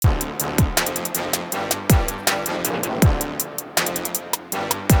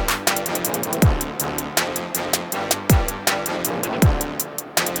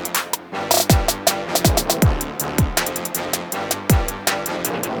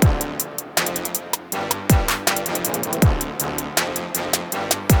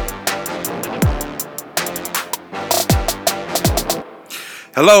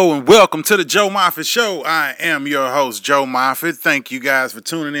Hello and welcome to the Joe Moffett Show. I am your host, Joe Moffett. Thank you guys for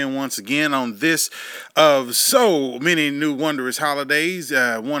tuning in once again on this of so many new wondrous holidays.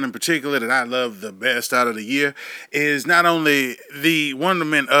 One in particular that I love the best out of the year is not only the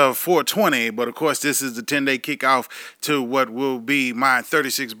wonderment of 420, but of course this is the 10-day kickoff to what will be my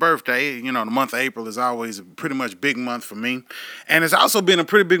 36th birthday. You know, the month of April is always a pretty much big month for me. And it's also been a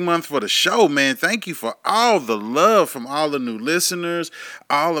pretty big month for the show, man. Thank you for all the love from all the new listeners,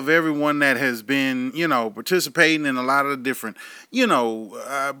 all of everyone that has been, participating in a lot of the different,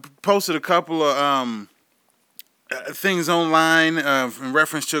 posted a couple of things online in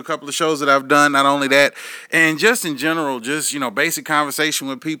reference to a couple of shows that I've done. Not only that, and just in general, just, basic conversation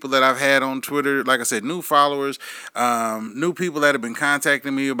with people that I've had on Twitter. Like I said, new followers, new people that have been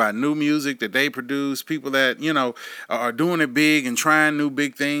contacting me about new music that they produce, people that, are doing it big and trying new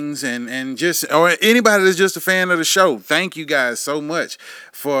big things, and just, or anybody that's just a fan of the show. Thank you guys so much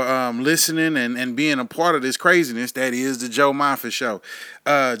for listening and being a part of this craziness that is the Joe Moffett Show.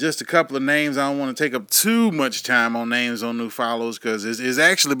 Just a couple of names. I don't want to take up too much time on names on new followers because it's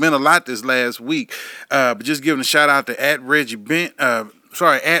actually been a lot this last week. But just giving a shout out to at Reggie Britton,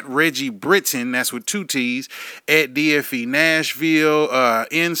 that's with 2 T's, at DFE Nashville,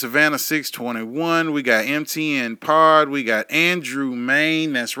 in Savannah 621. We got MTN Pod. We got Andrew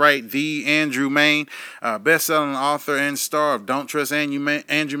Main. That's right, the Andrew Main, best-selling author and star of Don't Trust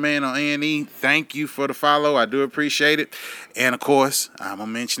Andrew Main on A&E. Thank you for the follow. I do appreciate it. And, of course, I'm going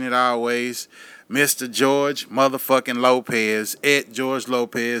to mention it always, Mr. George motherfucking Lopez, at George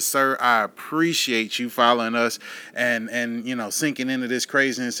Lopez. Sir, I appreciate you following us and sinking into this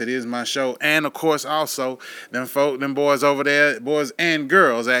craziness. It is my show. And, of course, also, them boys over there, boys and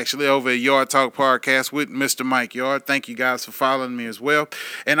girls, actually, over at Yard Talk Podcast with Mr. Mike Yard. Thank you guys for following me as well.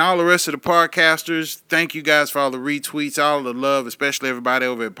 And all the rest of the podcasters, thank you guys for all the retweets, all the love, especially everybody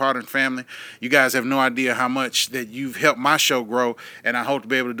over at Pardon Family. You guys have no idea how much that you've helped my show grow, and I hope to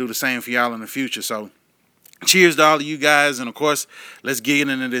be able to do the same for y'all in the future. So, cheers to all of you guys, and of course, let's get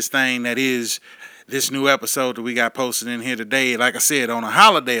into this thing that is this new episode that we got posted in here today. Like I said, on a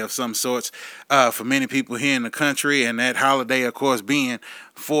holiday of some sorts for many people here in the country, and that holiday, of course, being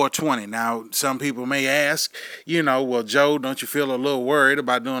 420. Now, some people may ask, well, Joe, don't you feel a little worried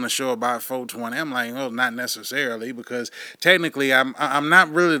about doing a show about 420? I'm like, well, not necessarily, because technically I'm not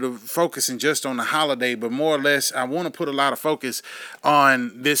really focusing just on the holiday, but more or less I want to put a lot of focus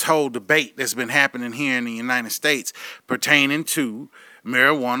on this whole debate that's been happening here in the United States pertaining to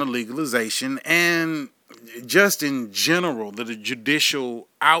marijuana legalization and just in general the judicial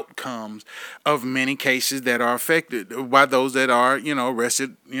outcomes of many cases that are affected by those that are,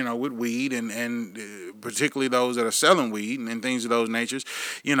 arrested, with weed and particularly those that are selling weed and things of those natures.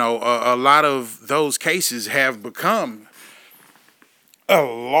 A lot of those cases have become a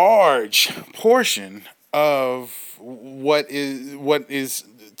large portion of what is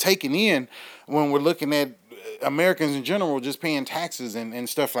taken in when we're looking at Americans in general just paying taxes and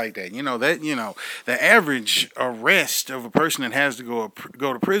stuff like that. The average arrest of a person that has to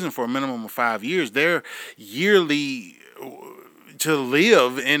go to prison for a minimum of 5 years, their yearly to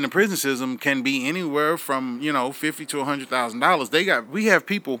live in the prison system can be anywhere from $50,000 to $100,000. We have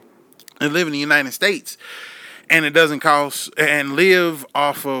people that live in the United States, and it doesn't cost, and live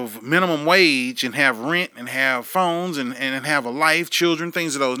off of minimum wage and have rent and have phones and have a life, children,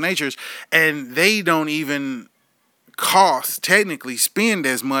 things of those natures, and they don't even technically spend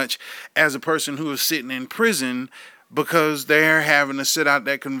as much as a person who is sitting in prison because they're having to sit out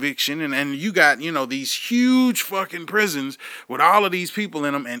that conviction. And you got, these huge fucking prisons with all of these people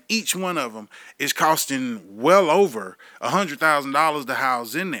in them, and each one of them is costing well over $100,000 to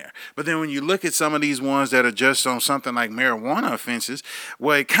house in there. But then when you look at some of these ones that are just on something like marijuana offenses,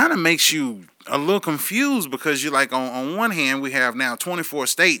 well, it kind of makes you a little confused, because you're like, on one hand, we have now 24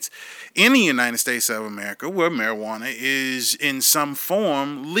 states in the United States of America where marijuana is in some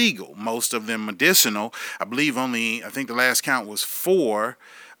form legal, most of them medicinal. I think the last count was 4,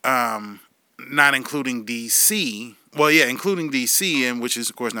 not including D.C. Well, yeah, including D.C., and which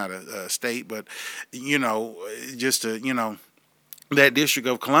is, of course, not a state, but, that District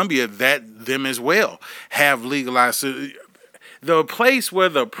of Columbia, that them as well have legalized. So, the place where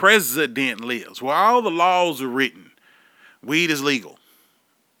the president lives, where all the laws are written, weed is legal.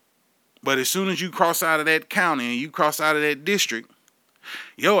 But as soon as you cross out of that county and you cross out of that district,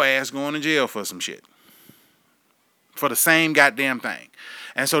 your ass going to jail for some shit. For the same goddamn thing.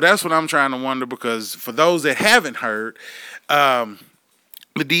 And so that's what I'm trying to wonder, because for those that haven't heard, the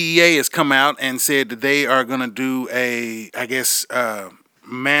DEA has come out and said that they are going to do a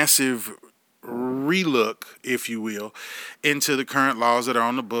massive relook, if you will, into the current laws that are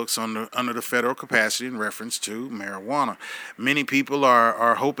on the books under the federal capacity in reference to marijuana. Many people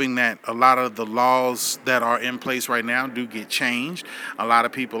are hoping that a lot of the laws that are in place right now do get changed. A lot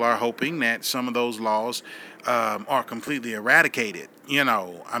of people are hoping that some of those laws are completely eradicated.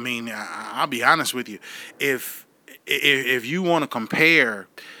 I mean, I'll be honest with you. If you want to compare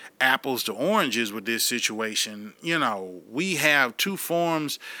apples to oranges with this situation, we have two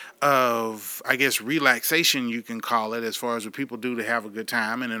forms of, I guess, relaxation, you can call it, as far as what people do to have a good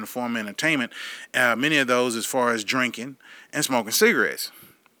time, and in the form of entertainment. Many of those as far as drinking and smoking cigarettes.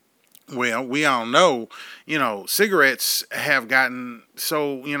 Well, we all know, cigarettes have gotten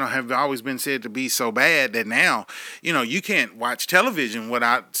so, have always been said to be so bad that now, you can't watch television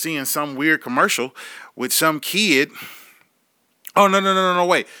without seeing some weird commercial with some kid. Oh, no,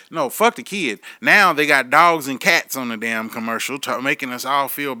 wait. No, fuck the kid. Now they got dogs and cats on the damn commercial, making us all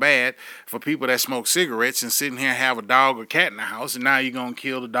feel bad for people that smoke cigarettes and sitting here and have a dog or cat in the house, and now you're going to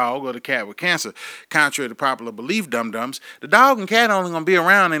kill the dog or the cat with cancer. Contrary to popular belief, dum-dums, the dog and cat only going to be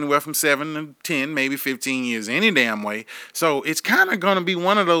around anywhere from 7 to 10, maybe 15 years any damn way. So it's kind of going to be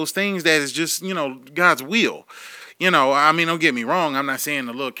one of those things that is just, God's will. I mean, don't get me wrong. I'm not saying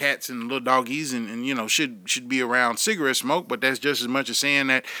the little cats and the little doggies and should be around cigarette smoke, but that's just as much as saying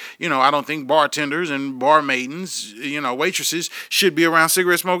that, I don't think bartenders and barmaidens, waitresses should be around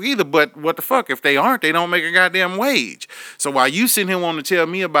cigarette smoke either. But what the fuck? If they aren't, they don't make a goddamn wage. So while you sitting here wanting to tell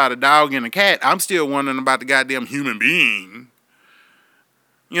me about a dog and a cat, I'm still wondering about the goddamn human being.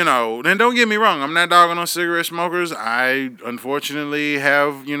 Then don't get me wrong. I'm not dogging on cigarette smokers. I, unfortunately,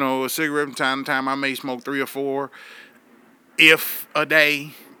 have, a cigarette from time to time. I may smoke 3 or 4, if a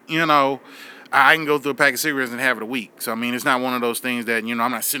day. I can go through a pack of cigarettes and have it a week. So, I mean, it's not one of those things that, I'm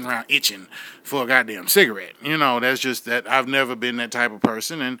not sitting around itching for a goddamn cigarette. That's just that I've never been that type of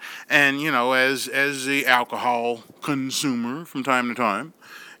person. And as the alcohol consumer from time to time,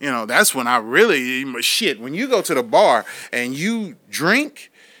 that's when I really, when you go to the bar and you drink,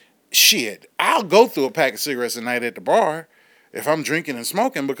 I'll go through a pack of cigarettes a night at the bar if I'm drinking and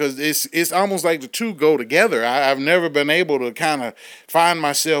smoking, because it's almost like the two go together. I've never been able to kind of find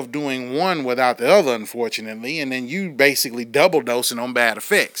myself doing one without the other, unfortunately, and then you basically double dosing on bad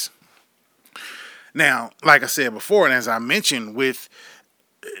effects. Now, like I said before, and as I mentioned with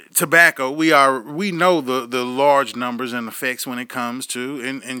tobacco, we know the large numbers and effects when it comes to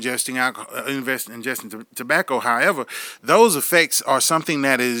ingesting tobacco. However, those effects are something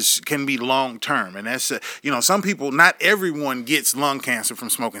that can be long term, and that's some people, not everyone gets lung cancer from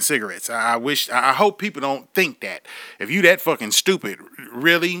smoking cigarettes. I hope people don't think that. If you that fucking stupid,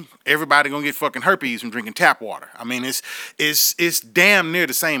 really, everybody gonna get fucking herpes from drinking tap water. I mean, it's damn near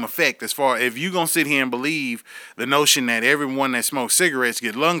the same effect. As far if you gonna sit here and believe the notion that everyone that smokes cigarettes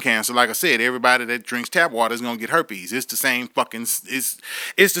get lung cancer, like I said, everybody that drinks tap water is gonna get herpes. It's the same fucking it's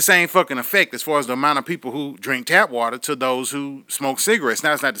the same fucking effect as far as the amount of people who drink tap water to those who smoke cigarettes.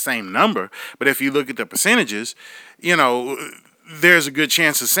 Now it's not the same number, but if you look at the percentages, there's a good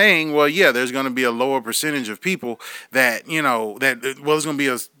chance of saying, well, yeah, there's going to be a lower percentage of people that there's going to be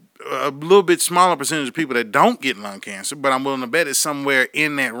a little bit smaller percentage of people that don't get lung cancer, but I'm willing to bet it's somewhere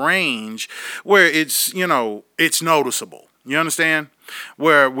in that range where it's noticeable. You understand?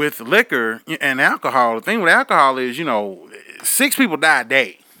 Where with liquor and alcohol, the thing with alcohol is, 6 people die a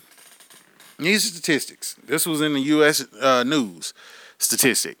day. These are statistics. This was in the U.S. News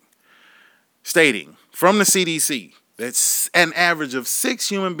statistic stating from the CDC that an average of 6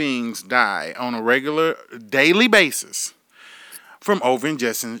 human beings die on a regular daily basis from over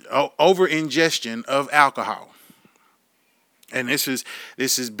ingestion of alcohol. And this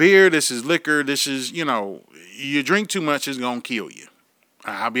is beer, this is liquor, this is, you drink too much, it's going to kill you.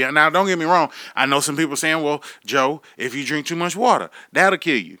 Now, don't get me wrong. I know some people saying, well, Joe, if you drink too much water, that'll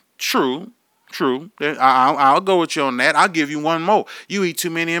kill you. True. I'll go with you on that. I'll give you one more. You eat too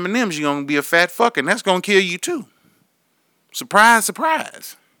many M&Ms, you're going to be a fat fuck, and that's going to kill you too. Surprise,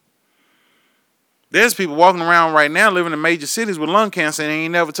 surprise. There's people walking around right now living in major cities with lung cancer and they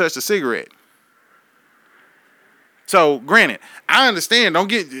ain't never touched a cigarette. So, granted, I understand.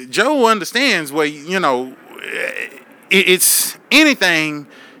 Joe understands where, it's anything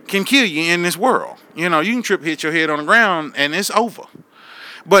can kill you in this world. You can hit your head on the ground and it's over.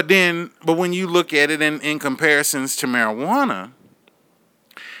 But when you look at it in comparisons to marijuana,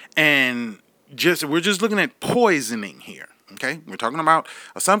 and we're just looking at poisoning here. Okay, we're talking about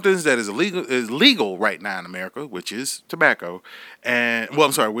a substance that is legal right now in America, which is tobacco,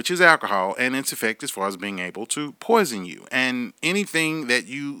 which is alcohol, and its effect as far as being able to poison you. And anything that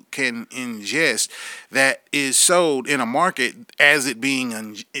you can ingest that is sold in a market as it being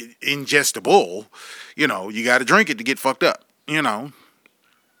ingestible, you got to drink it to get fucked up.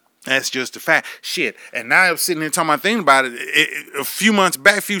 That's just a fact. Shit. And now I'm sitting here talking about thinking about it. A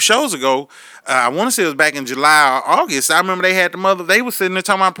few shows ago, I want to say it was back in July or August. I remember they were sitting there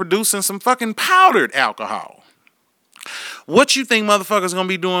talking about producing some fucking powdered alcohol. What you think motherfuckers gonna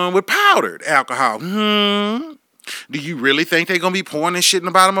be doing with powdered alcohol? Do you really think they're gonna be pouring this shit in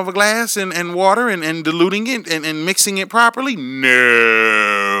the bottom of a glass and water and diluting it and mixing it properly?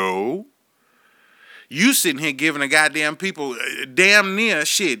 No. You sitting here giving a goddamn people damn near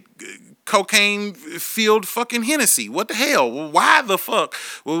shit cocaine-filled fucking Hennessy. What the hell? Why the fuck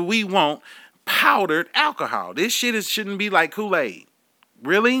would we want powdered alcohol? This shit shouldn't be like Kool-Aid.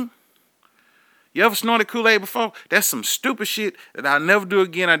 Really? You ever snorted Kool-Aid before? That's some stupid shit that I'll never do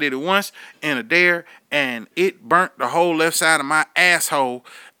again. I did it once in a dare, and it burnt the whole left side of my asshole,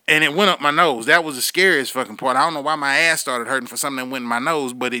 and it went up my nose. That was the scariest fucking part. I don't know why my ass started hurting for something that went in my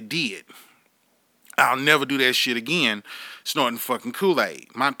nose, but it did. I'll never do that shit again, snorting fucking Kool-Aid.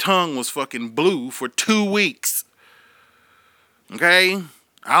 My tongue was fucking blue for 2 weeks. Okay?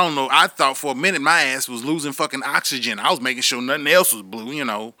 I don't know. I thought for a minute my ass was losing fucking oxygen. I was making sure nothing else was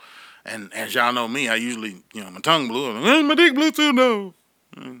blue, And as y'all know me, I usually, my tongue blue. My dick blue too, no.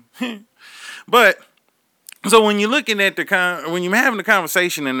 But, so when you're looking at when you're having the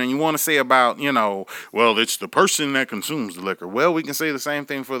conversation and then you want to say about, well, it's the person that consumes the liquor. Well, we can say the same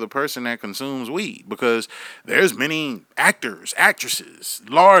thing for the person that consumes weed, because there's many actors, actresses,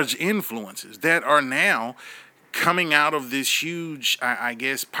 large influences that are now coming out of this huge, I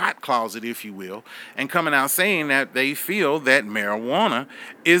guess, pot closet, if you will, and coming out saying that they feel that marijuana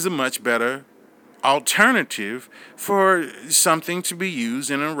is a much better alternative for something to be used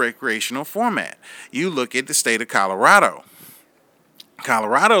in a recreational format. You look at the state of Colorado.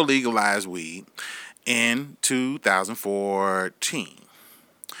 Colorado legalized weed in 2014.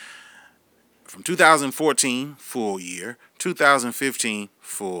 From 2014, full year, 2015,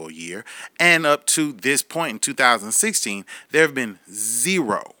 full year, and up to this point in 2016, there have been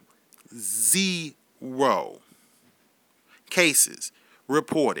zero cases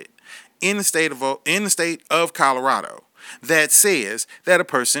reported in the state of Colorado that says that a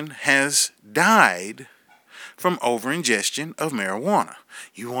person has died from overingestion of marijuana.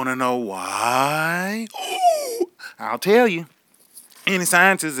 You want to know why? I'll tell you. Any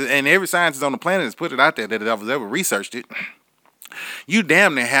scientist and every scientist on the planet has put it out there that has ever researched it. You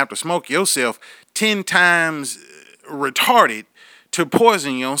damn near have to smoke yourself 10 times retarded to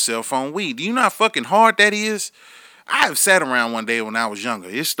poison yourself on weed. Do you know how fucking hard that is? I have sat around one day when I was younger.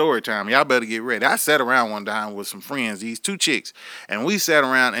 It's story time. Y'all better get ready. I sat around one time with some friends, these 2 chicks, and we sat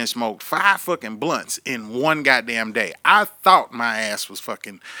around and smoked 5 fucking blunts in one goddamn day. I thought my ass was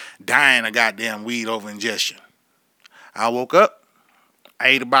fucking dying of goddamn weed over ingestion. I woke up, I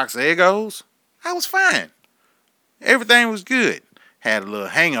ate a box of Eggos, I was fine. Everything was good. Had a little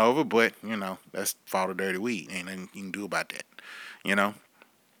hangover, but, that's fault of dirty weed. Ain't nothing you can do about that,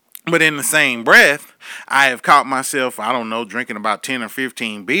 But in the same breath, I have caught myself, drinking about 10 or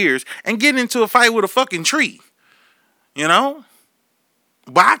 15 beers and getting into a fight with a fucking tree.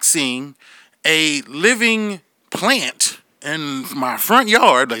 Boxing a living plant in my front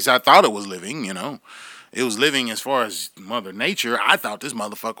yard, at least I thought it was living, It was living as far as Mother Nature. I thought this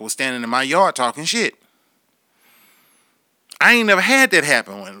motherfucker was standing in my yard talking shit. I ain't never had that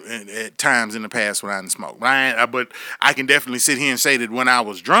happen at times in the past when I didn't smoke. But I can definitely sit here and say that when I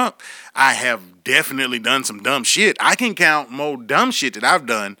was drunk, I have definitely done some dumb shit. I can count more dumb shit that I've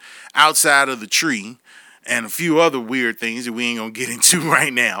done outside of the tree and a few other weird things that we ain't gonna get into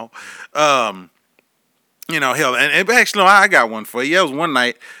right now. Hell, and actually, no, I got one for you. It was one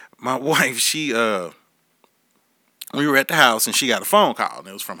night, my wife, we were at the house and she got a phone call, and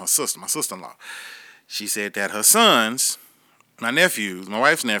it was from her sister, my sister-in-law. She said that her sons, my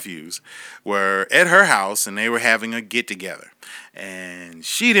wife's nephews, were at her house and they were having a get-together. And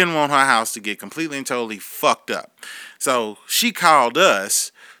she didn't want her house to get completely and totally fucked up. So she called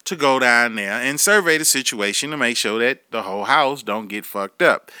us to go down there and survey the situation to make sure that the whole house don't get fucked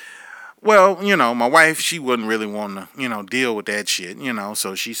up. Well, my wife, she wouldn't really want to, deal with that shit,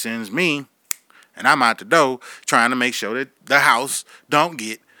 so she sends me, and I'm out the door trying to make sure that the house don't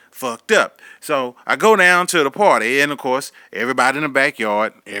get fucked up. So I go down to the party, and of course, everybody in the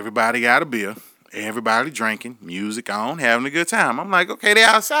backyard, everybody got a beer, everybody drinking, music on, having a good time. I'm like, okay, they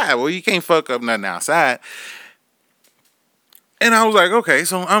outside. Well, you can't fuck up nothing outside. And I was like, okay,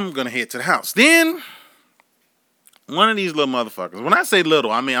 so I'm going to head to the house. Then one of these little motherfuckers, when I say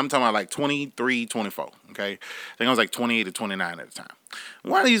little, I mean, I'm talking about like 23, 24, okay? I think I was like 28 or 29 at the time.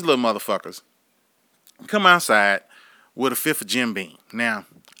 One of these little motherfuckers come outside with a fifth of Jim Beam. Now,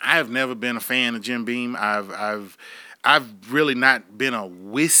 I have never been a fan of Jim Beam. I've really not been a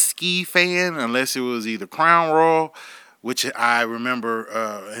whiskey fan unless it was either Crown Royal, which I remember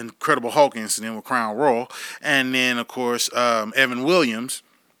Incredible Hulk incident with Crown Royal, and then of course Evan Williams,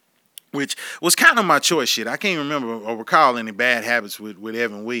 which was kind of my choice shit. I can't remember or recall any bad habits with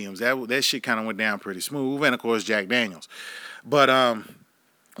Evan Williams. That shit kind of went down pretty smooth, and of course Jack Daniels, but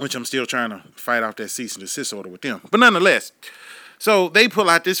which I'm still trying to fight off that cease and desist order with them. But nonetheless, so they pull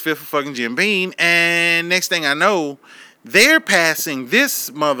out this fifth of fucking Jim Beam, and next thing I know, they're passing this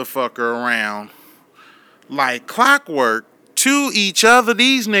motherfucker around like clockwork to each other.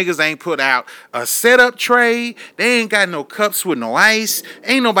 These niggas ain't put out a setup tray. They ain't got no cups with no ice.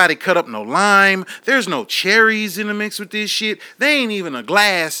 Ain't nobody cut up no lime. There's no cherries in the mix with this shit. They ain't even a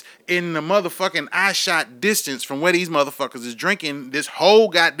glass in the motherfucking eye shot distance from where these motherfuckers is drinking this whole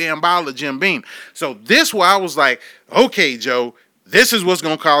goddamn bottle of Jim Beam. So this where I was like, okay, Joe, this is what's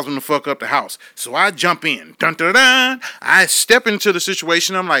going to cause them to fuck up the house. So I jump in. Dun, dun, dun. I step into the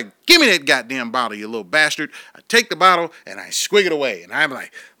situation. I'm like, give me that goddamn bottle, you little bastard. I take the bottle and I squig it away. And I'm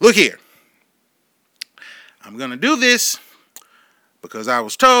like, look here. I'm going to do this because I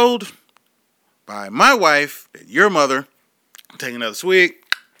was told by my wife that your mother, take another swig,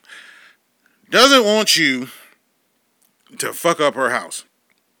 doesn't want you to fuck up her house.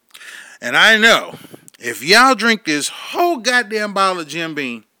 And I know if y'all drink this whole goddamn bottle of Jim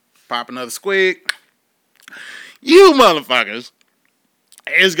Beam, pop another squig, you motherfuckers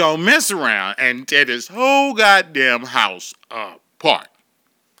is gonna mess around and tear this whole goddamn house apart.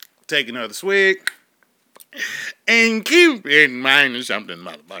 Take another swig, and keep in mind something,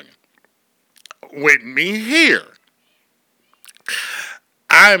 motherfucker. With me here,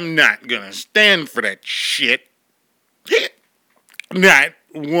 I'm not gonna stand for that shit. Not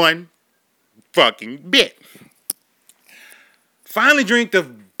one fucking bit. Finally drink the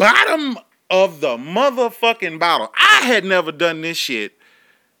bottom of the motherfucking bottle. I had never done this shit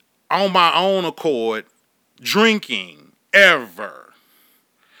on my own accord, drinking, ever.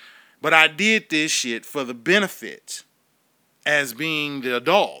 But I did this shit for the benefit as being the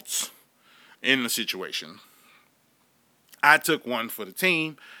adults in the situation. I took one for the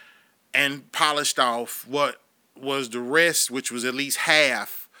team and polished off what was the rest, which was at least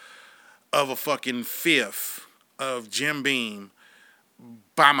half of a fucking fifth of Jim Beam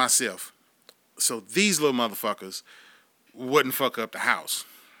by myself. So these little motherfuckers wouldn't fuck up the house.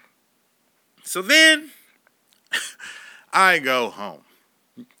 So then I go home.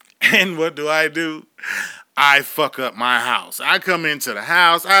 And what do? I fuck up my house. I come into the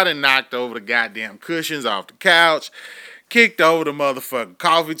house. I done knocked over the goddamn cushions off the couch, kicked over the motherfucking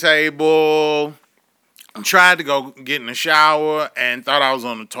coffee table, tried to go get in the shower and thought I was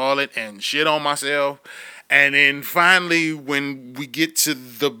on the toilet and shit on myself. And then finally, when we get to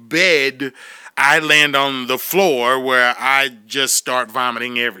the bed, I land on the floor where I just start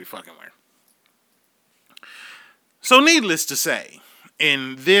vomiting every fucking where. So needless to say,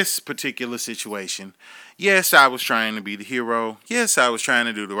 in this particular situation, yes, I was trying to be the hero. Yes, I was trying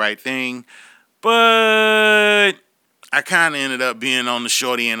to do the right thing. But I kind of ended up being on the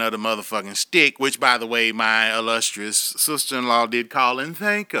shorty end of the motherfucking stick, which, by the way, my illustrious sister-in-law did call and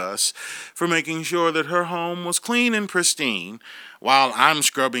thank us for making sure that her home was clean and pristine while I'm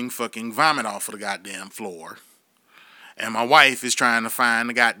scrubbing fucking vomit off of the goddamn floor. And my wife is trying to find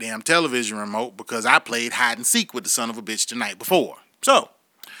the goddamn television remote because I played hide and seek with the son of a bitch the night before. So,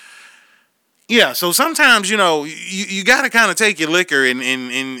 yeah, so sometimes, you got to kind of take your liquor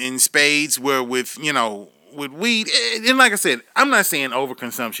in spades where with weed, and like I said, I'm not saying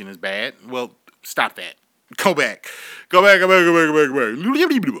overconsumption is bad. Well, stop that. Go back. Okay,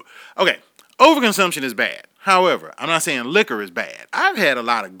 overconsumption is bad. However, I'm not saying liquor is bad. I've had a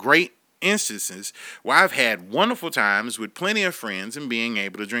lot of great instances where I've had wonderful times with plenty of friends and being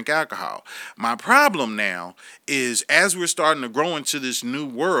able to drink alcohol. My problem now is as we're starting to grow into this new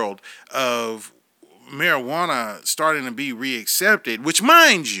world of marijuana starting to be reaccepted, which,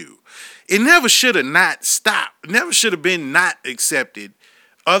 mind you, it never should have not stopped. It never should have been not accepted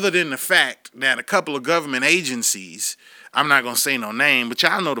other than the fact that a couple of government agencies, I'm not going to say no name, but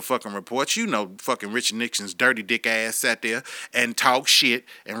y'all know the fucking reports. You know fucking Richard Nixon's dirty dick ass sat there and talked shit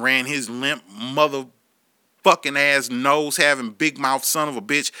and ran his limp mother fucking ass nose having big mouth son of a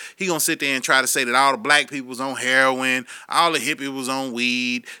bitch. He gonna sit there and try to say that all the black people was on heroin, all the hippies was on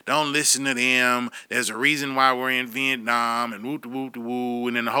weed. Don't listen to them. There's a reason why we're in Vietnam and woo.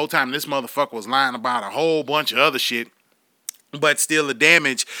 And then the whole time this motherfucker was lying about a whole bunch of other shit. But still, the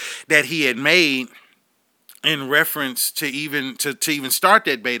damage that he had made in reference to even start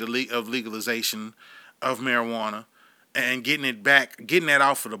that debate of legalization of marijuana and getting that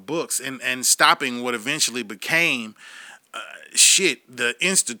off of the books and stopping what eventually became the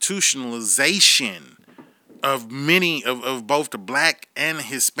institutionalization of many of both the black and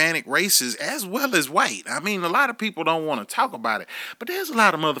Hispanic races as well as white. I mean, a lot of people don't want to talk about it, but there's a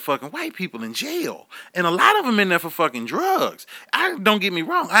lot of motherfucking white people in jail, and a lot of them in there for fucking drugs. Don't get me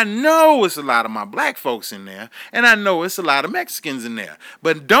wrong. I know it's a lot of my black folks in there, and I know it's a lot of Mexicans in there,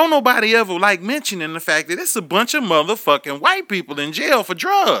 but don't nobody ever like mentioning the fact that it's a bunch of motherfucking white people in jail for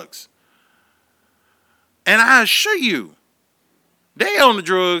drugs. And I assure you, they on the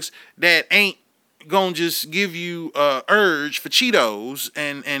drugs that ain't gonna just give you urge for Cheetos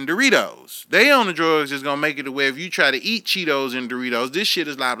and Doritos. They on the drugs that's gonna make it to where if you try to eat Cheetos and Doritos, this shit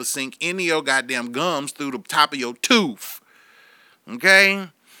is liable to sink into your goddamn gums through the top of your tooth. Okay?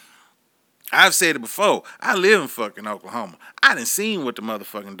 I've said it before. I live in fucking Oklahoma. I done seen what the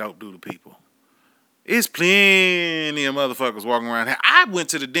motherfucking dope do to people. It's plenty of motherfuckers walking around here. I went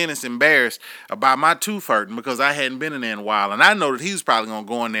to the dentist embarrassed about my tooth hurting because I hadn't been in there in a while. And I know that he was probably going to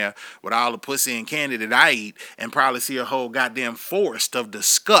go in there with all the pussy and candy that I eat and probably see a whole goddamn forest of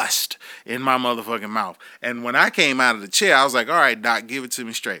disgust in my motherfucking mouth. And when I came out of the chair, I was like, all right, doc, give it to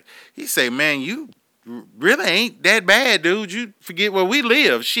me straight. He say, man, you really ain't that bad, dude. You forget where we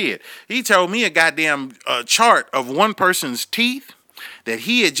live. Shit. He told me a goddamn chart of one person's teeth that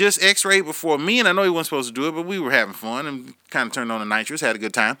he had just x-rayed before me, and I know he wasn't supposed to do it, but we were having fun and kind of turned on the nitrous, had a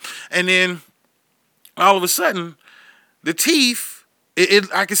good time. And then all of a sudden, the teeth,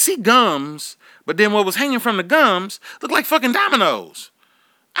 I could see gums, but then what was hanging from the gums looked like fucking dominoes.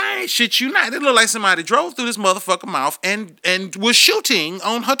 I ain't shit you not. It looked like somebody drove through this motherfucking mouth and was shooting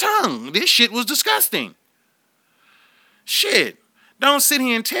on her tongue. This shit was disgusting. Shit. Don't sit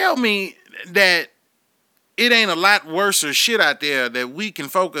here and tell me that it ain't a lot worse or shit out there that we can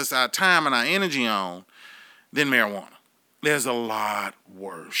focus our time and our energy on than marijuana. There's a lot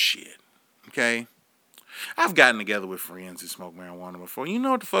worse shit. Okay? I've gotten together with friends who smoke marijuana before. You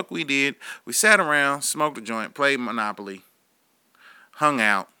know what the fuck we did? We sat around, smoked a joint, played Monopoly, hung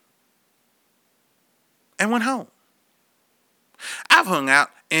out, and went home. I've hung out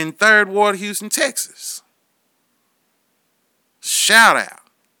in 3rd Ward, Houston, Texas. Shout out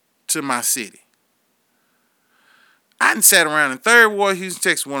to my city. I done sat around in 3rd Ward, Houston,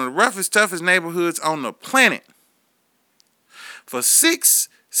 Texas, one of the roughest, toughest neighborhoods on the planet, for 6-7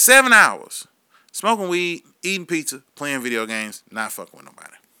 hours, smoking weed, eating pizza, playing video games, not fucking with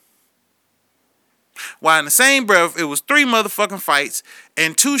nobody. While in the same breath, it was 3 motherfucking fights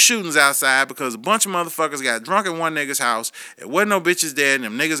and 2 shootings outside because a bunch of motherfuckers got drunk at one nigga's house. There wasn't no bitches there, and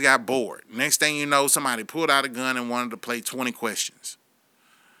them niggas got bored. Next thing you know, somebody pulled out a gun and wanted to play 20 questions.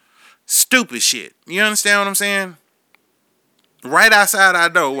 Stupid shit. You understand what I'm saying? Right outside our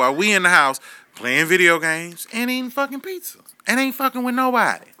door while we in the house playing video games and eating fucking pizza and ain't fucking with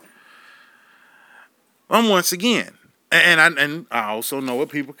nobody. Once again, and I also know what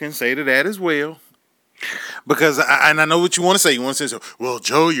people can say to that as well. Because I know what you want to say. You want to say, well,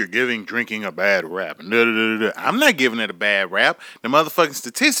 Joe, you're giving drinking a bad rap. I'm not giving it a bad rap. The motherfucking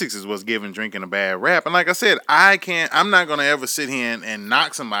statistics is what's giving drinking a bad rap. And like I said, I'm not going to ever sit here and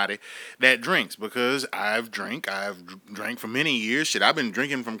knock somebody that drinks because I've drank for many years. Shit, I've been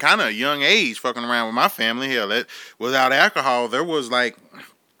drinking from kind of a young age, fucking around with my family. Hell, without alcohol, there was like,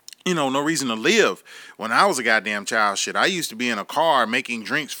 no reason to live. When I was a goddamn child, shit, I used to be in a car making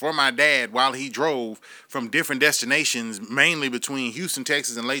drinks for my dad while he drove from different destinations, mainly between Houston,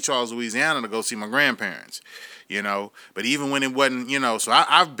 Texas, and Lake Charles, Louisiana, to go see my grandparents, But even when it wasn't, so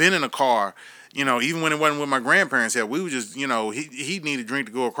I've been in a car, even when it wasn't with my grandparents, hell, we were just, he needed a drink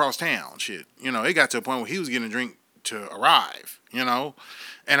to go across town, shit. It got to a point where he was getting a drink to arrive, And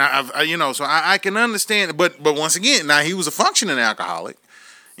so I can understand, but once again, now he was a functioning alcoholic.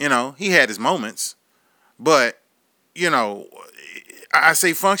 He had his moments, but, I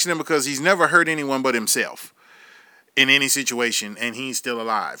say functioning because he's never hurt anyone but himself in any situation, and he's still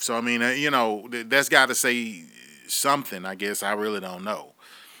alive. So, I mean, that's got to say something, I guess. I really don't know.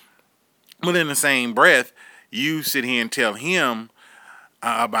 But in the same breath, you sit here and tell him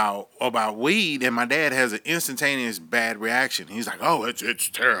about weed, and my dad has an instantaneous bad reaction. He's like, oh, it's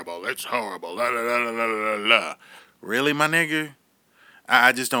terrible, it's horrible, la la la la la la. Really, my nigga?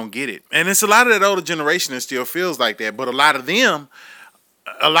 I just don't get it. And it's a lot of that older generation that still feels like that. But a lot of them,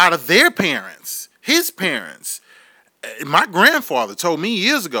 a lot of their parents, his parents, my grandfather told me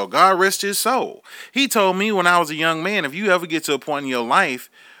years ago, God rest his soul. He told me when I was a young man, if you ever get to a point in your life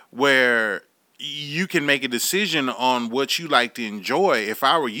where you can make a decision on what you like to enjoy, if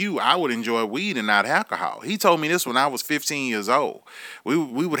I were you, I would enjoy weed and not alcohol. He told me this when I was 15 years old. We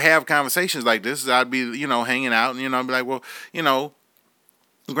would have conversations like this. I'd be, hanging out and, I'd be like, well,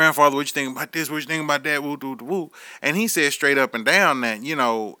 grandfather, what you think about this? What you think about that? Woo, woo, woo. And he said straight up and down that,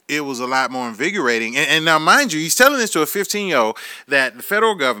 it was a lot more invigorating. And now, mind you, he's telling this to a 15-year-old that the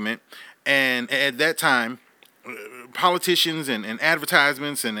federal government and at that time, politicians and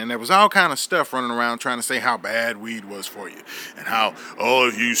advertisements and there was all kind of stuff running around trying to say how bad weed was for you and how,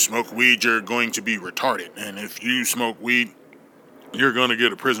 if you smoke weed, you're going to be retarded. And if you smoke weed, you're going to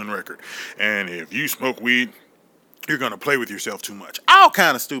get a prison record. And if you smoke weed, you're going to play with yourself too much. All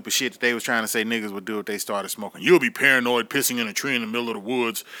kind of stupid shit that they was trying to say niggas would do if they started smoking. You'll be paranoid, pissing in a tree in the middle of the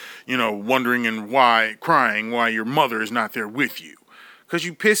woods, wondering and crying why your mother is not there with you. Because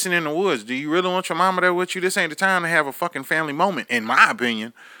you pissing in the woods. Do you really want your mama there with you? This ain't the time to have a fucking family moment, in my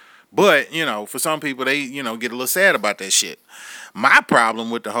opinion. But, for some people, they, get a little sad about that shit. My problem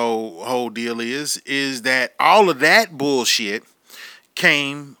with the whole deal is that all of that bullshit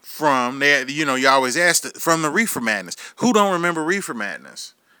came from that. You always ask from the Reefer Madness. Who don't remember Reefer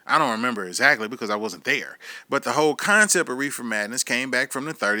Madness? I don't remember exactly because I wasn't there. But the whole concept of Reefer Madness came back from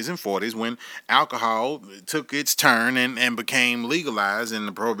the 30s and 40s when alcohol took its turn and became legalized and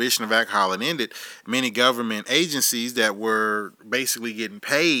the prohibition of alcohol had ended. Many government agencies that were basically getting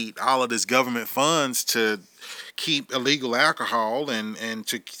paid all of this government funds to keep illegal alcohol and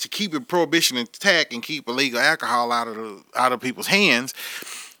to keep a prohibition intact and keep illegal alcohol out of people's hands.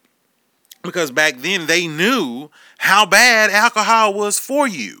 Because back then they knew how bad alcohol was for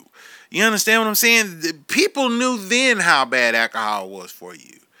you. You understand what I'm saying? People knew then how bad alcohol was for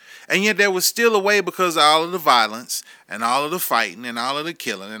you. And yet there was still a way, because of all of the violence and all of the fighting and all of the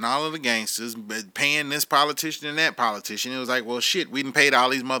killing and all of the gangsters paying this politician and that politician. It was like, well, shit, we done paid all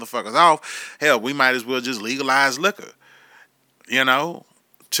these motherfuckers off. Hell, we might as well just legalize liquor,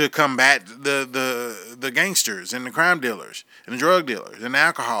 to combat the gangsters and the crime dealers and the drug dealers and the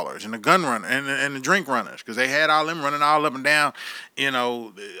alcoholics and the gun runner and the drink runners, because they had all them running all up and down,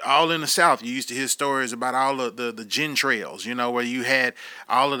 all in the South. You used to hear stories about all of the gin trails, where you had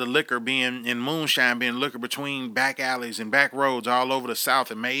all of the liquor being in moonshine, being liquor between back alleys and back roads all over the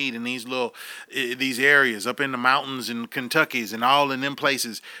South and made in these areas up in the mountains in Kentucky's and all in them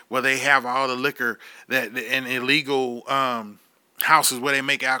places where they have all the liquor and illegal houses where they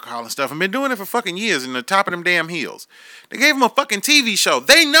make alcohol and stuff, and been doing it for fucking years in the top of them damn hills. They gave them a fucking TV show.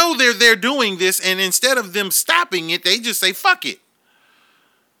 They know they're doing this, and instead of them stopping it, they just say fuck it.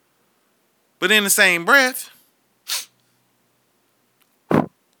 But in the same breath,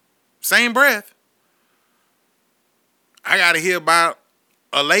 I gotta hear about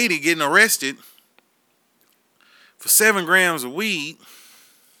a lady getting arrested for 7 grams of weed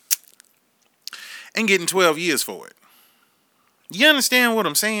and getting 12 years for it. You understand what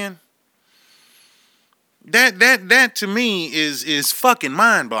I'm saying? That to me is fucking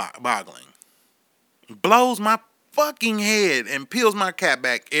mind-boggling. Blows my fucking head and peels my cap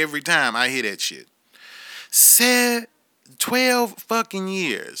back every time I hear that shit. 12 fucking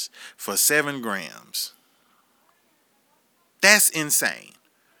years for 7 grams. That's insane.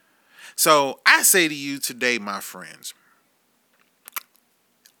 So I say to you today, my friends,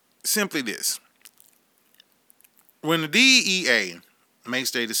 simply this. When the DEA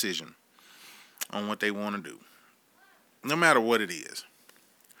makes their decision on what they want to do, no matter what it is,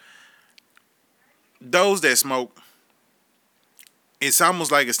 those that smoke, it's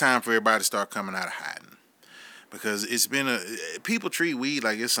almost like it's time for everybody to start coming out of hiding. Because people treat weed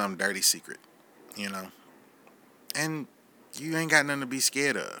like it's some dirty secret, and you ain't got nothing to be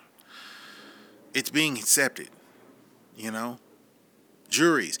scared of. It's being accepted,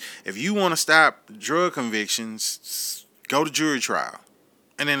 Juries. If you want to stop drug convictions, go to jury trial.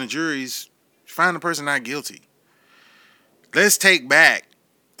 And then the juries find the person not guilty. Let's take back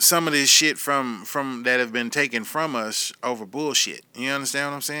some of this shit from that have been taken from us over bullshit. You understand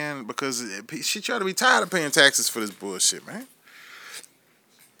what I'm saying? Because shit, you ought to be tired of paying taxes for this bullshit, man.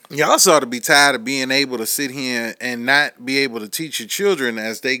 You also ought to be tired of being able to sit here and not be able to teach your children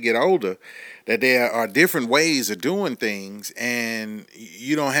as they get older that there are different ways of doing things, and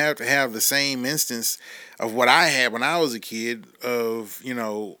you don't have to have the same instance of what I had when I was a kid of,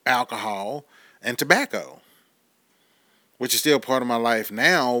 alcohol and tobacco, which is still part of my life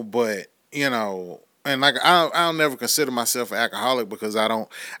now, but, and like I'll never consider myself an alcoholic because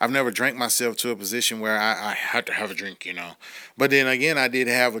I've never drank myself to a position where I had to have a drink, But then again, I did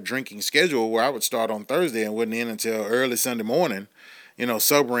have a drinking schedule where I would start on Thursday and wouldn't end until early Sunday morning,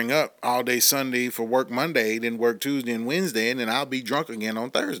 sobering up all day Sunday for work Monday, then work Tuesday and Wednesday, and then I'll be drunk again on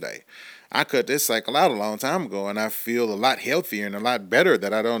Thursday. I cut this cycle out a long time ago, and I feel a lot healthier and a lot better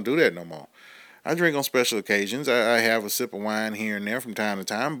that I don't do that no more. I drink on special occasions. I have a sip of wine here and there from time to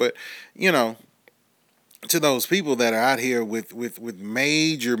time, but to those people that are out here with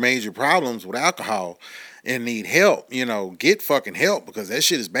major problems with alcohol and need help, get fucking help because that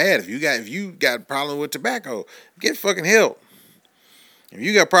shit is bad. If you got a problem with tobacco, get fucking help. If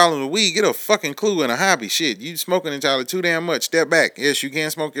you got problems with weed, get a fucking clue and a hobby. Shit, you smoking entirely too damn much. Step back. Yes, you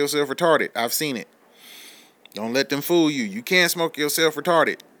can smoke yourself retarded. I've seen it. Don't let them fool you. You can't smoke yourself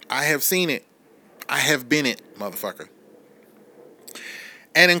retarded. I have seen it. I have been it, motherfucker.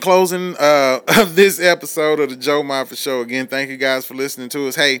 And in closing of this episode of the Joe Mafia Show, again, thank you guys for listening to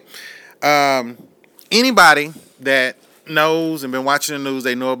us. Hey, anybody that knows and been watching the news,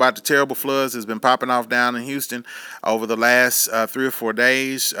 they know about the terrible floods that's been popping off down in Houston over the last 3 or 4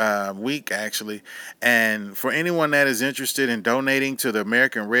 days, week actually. And for anyone that is interested in donating to the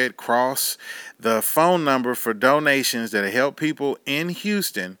American Red Cross, the phone number for donations that help people in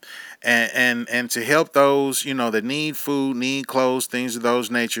Houston and to help those, that need food, need clothes, things of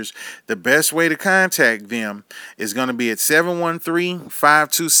those natures, the best way to contact them is going to be at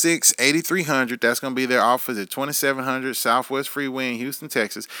 713-526-8300. That's going to be their office at 2700 Southwest Freeway in Houston,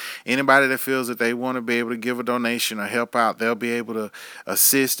 Texas. Anybody that feels that they want to be able to give a donation or help out, they'll be able to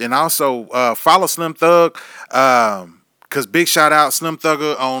assist. And also follow Slim Thug. Because big shout out Slim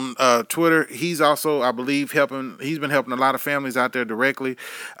Thugger on Twitter. He's also, I believe, he's been helping a lot of families out there directly.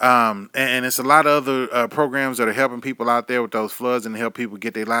 And it's a lot of other programs that are helping people out there with those floods and help people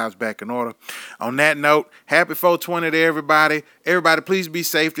get their lives back in order. On that note, happy 420 to everybody. Everybody, please be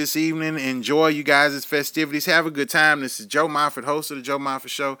safe this evening. Enjoy you guys' festivities. Have a good time. This is Joe Moffett, host of the Joe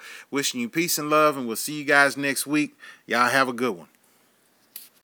Moffett Show. Wishing you peace and love, and we'll see you guys next week. Y'all have a good one.